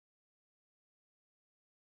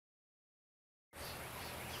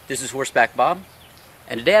This is Horseback Bob,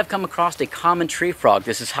 and today I've come across a common tree frog.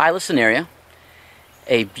 This is Hyla Cinerea,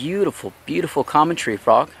 a beautiful, beautiful common tree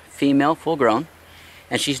frog, female, full grown,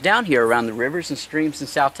 and she's down here around the rivers and streams in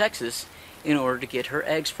South Texas in order to get her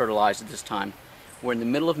eggs fertilized at this time. We're in the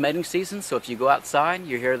middle of mating season, so if you go outside,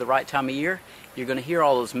 you're here at the right time of year, you're going to hear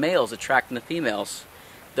all those males attracting the females.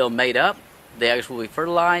 They'll mate up, the eggs will be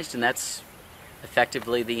fertilized, and that's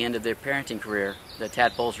effectively the end of their parenting career. The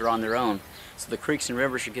tadpoles are on their own. So the creeks and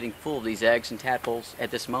rivers are getting full of these eggs and tadpoles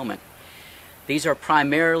at this moment. These are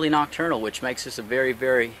primarily nocturnal, which makes this a very,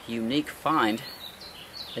 very unique find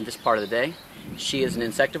in this part of the day. She is an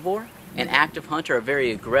insectivore, an active hunter, a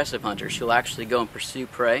very aggressive hunter. She'll actually go and pursue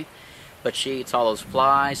prey, but she eats all those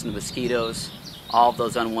flies and the mosquitoes, all of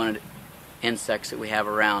those unwanted insects that we have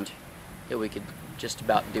around that we could just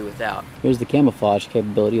about do without. Here's the camouflage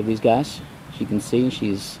capability of these guys. As you can see,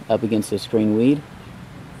 she's up against a screen weed,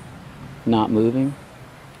 not moving.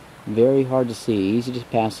 Very hard to see, easy to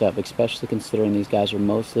pass up, especially considering these guys are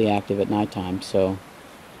mostly active at nighttime. So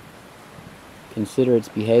consider its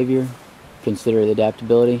behavior, consider the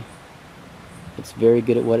adaptability. It's very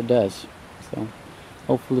good at what it does. So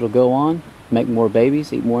hopefully it'll go on, make more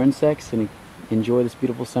babies, eat more insects, and enjoy this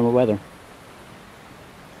beautiful summer weather.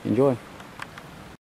 Enjoy.